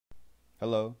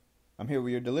Hello, I'm here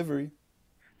with your delivery.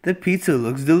 The pizza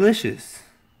looks delicious.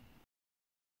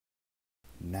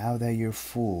 Now that you're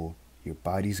full, your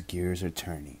body's gears are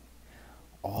turning.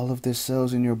 All of the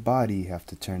cells in your body have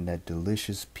to turn that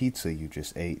delicious pizza you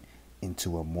just ate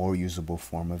into a more usable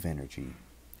form of energy,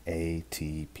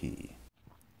 ATP.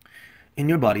 In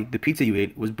your body, the pizza you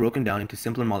ate was broken down into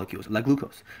simpler molecules, like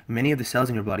glucose. Many of the cells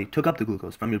in your body took up the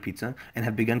glucose from your pizza and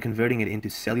have begun converting it into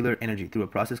cellular energy through a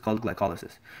process called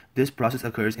glycolysis. This process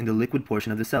occurs in the liquid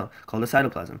portion of the cell, called the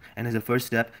cytoplasm, and is the first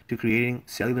step to creating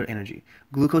cellular energy.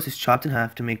 Glucose is chopped in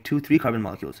half to make two 3-carbon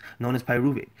molecules, known as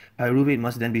pyruvate. Pyruvate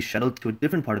must then be shuttled to a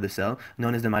different part of the cell,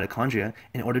 known as the mitochondria,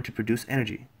 in order to produce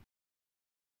energy.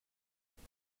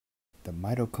 The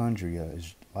mitochondria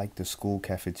is like the school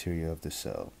cafeteria of the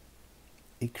cell.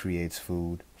 It creates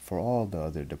food for all the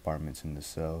other departments in the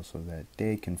cell so that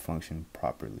they can function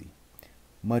properly.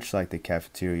 Much like the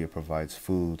cafeteria provides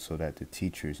food so that the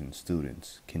teachers and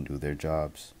students can do their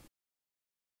jobs.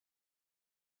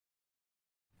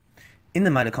 In the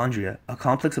mitochondria, a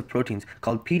complex of proteins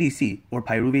called PDC, or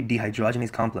pyruvate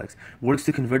dehydrogenase complex, works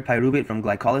to convert pyruvate from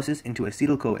glycolysis into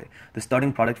acetyl-CoA, the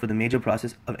starting product for the major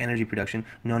process of energy production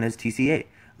known as TCA.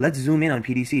 Let's zoom in on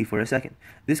PDC for a second.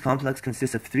 This complex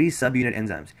consists of 3 subunit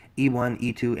enzymes, E1,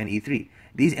 E2, and E3.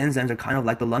 These enzymes are kind of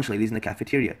like the lunch ladies in the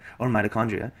cafeteria, or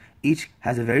mitochondria. Each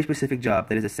has a very specific job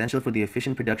that is essential for the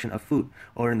efficient production of food,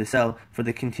 or in the cell, for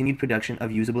the continued production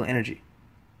of usable energy.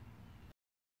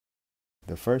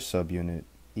 The first subunit,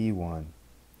 E1,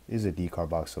 is a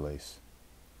decarboxylase.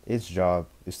 Its job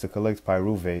is to collect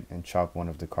pyruvate and chop one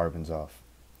of the carbons off,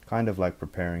 kind of like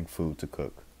preparing food to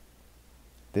cook.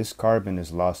 This carbon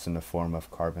is lost in the form of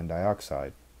carbon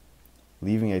dioxide,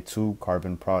 leaving a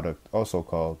 2-carbon product also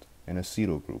called an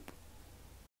acetyl group.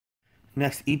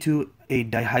 Next, E2, a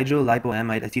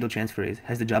dihydrolipoamide acetyltransferase,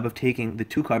 has the job of taking the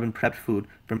 2-carbon prepped food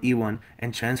from E1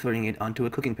 and transferring it onto a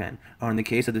cooking pan, or in the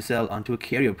case of the cell, onto a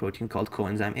carrier protein called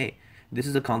coenzyme A. This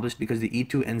is accomplished because the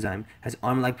E2 enzyme has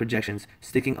arm-like projections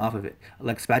sticking off of it,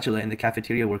 like spatula in the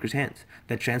cafeteria workers' hands,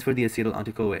 that transfer the acetyl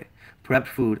onto CoA. Prepped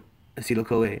food,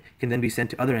 acetyl-CoA, can then be sent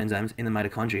to other enzymes in the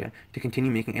mitochondria to continue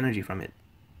making energy from it.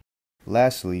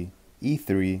 Lastly,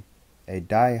 E3, a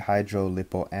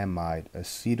dihydrolipoamide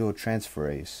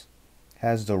acetyltransferase,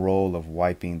 has the role of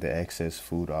wiping the excess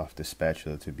food off the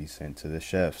spatula to be sent to the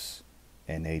chefs,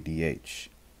 NADH,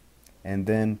 and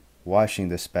then washing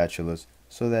the spatulas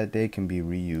so that they can be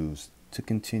reused to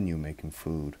continue making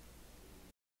food.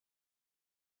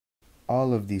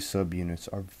 All of these subunits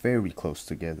are very close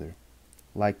together,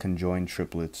 like conjoined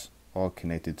triplets, all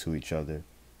connected to each other,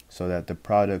 so that the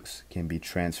products can be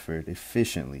transferred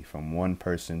efficiently from one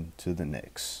person to the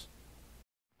next.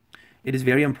 It is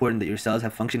very important that your cells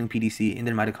have functioning PDC in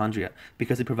their mitochondria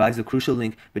because it provides the crucial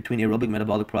link between aerobic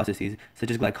metabolic processes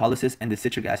such as glycolysis and the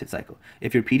citric acid cycle.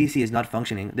 If your PDC is not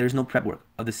functioning, there is no prep work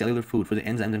of the cellular food for the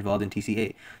enzymes involved in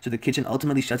TCA, so the kitchen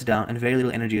ultimately shuts down and very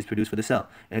little energy is produced for the cell.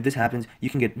 And if this happens, you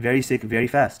can get very sick very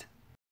fast.